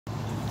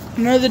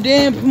Another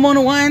day in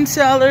Pomona wine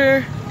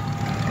cellar.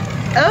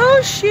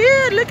 Oh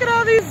shit, look at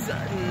all these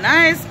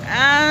nice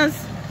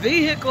ass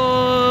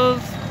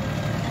vehicles.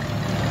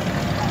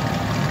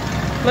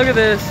 Look at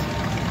this.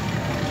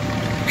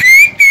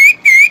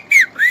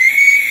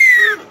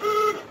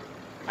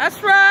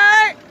 That's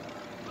right.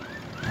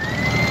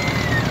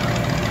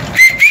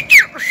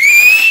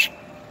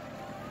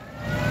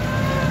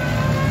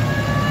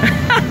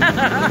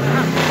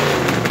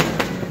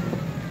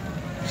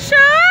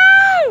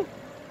 Show!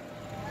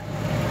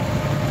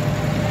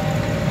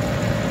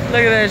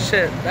 Look at that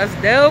shit. That's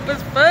dope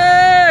as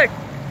fuck.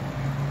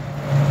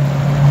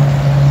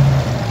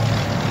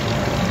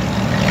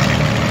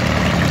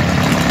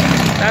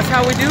 That's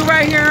how we do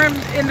right here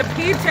in the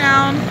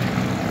P-Town,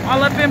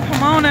 all up in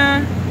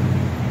Pomona,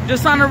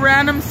 just on a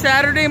random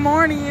Saturday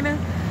morning.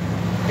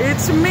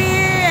 It's me,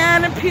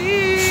 Anna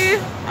P.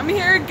 I'm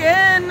here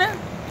again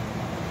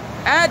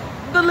at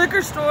the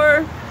liquor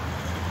store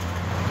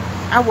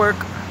at work.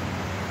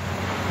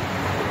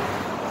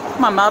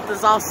 My mouth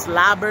is all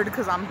slobbered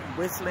because I'm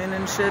whistling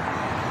and shit.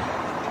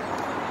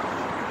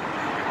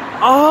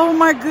 Oh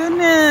my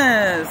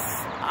goodness.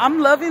 I'm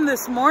loving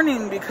this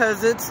morning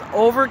because it's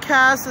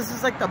overcast. This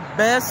is like the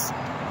best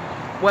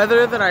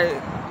weather that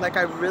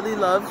I really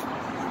love.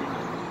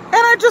 And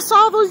I just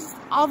saw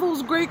all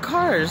those great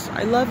cars.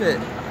 I love it.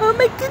 Oh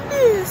my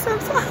goodness, I'm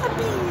so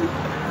happy.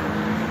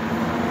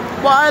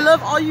 Well, I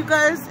love all you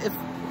guys. If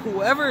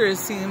whoever is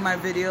seeing my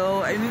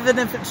video, and even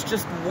if it's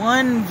just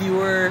one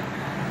viewer,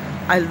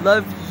 I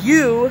love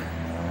you.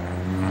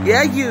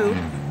 Yeah, you.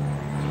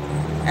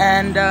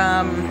 And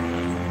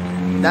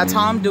that's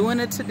how I'm doing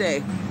it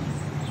today.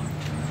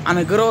 On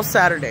a good old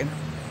Saturday.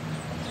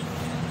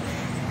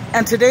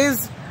 And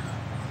today's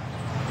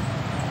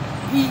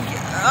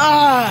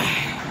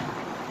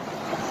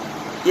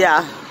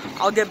yeah,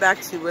 I'll get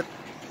back to you with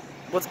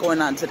what's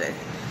going on today.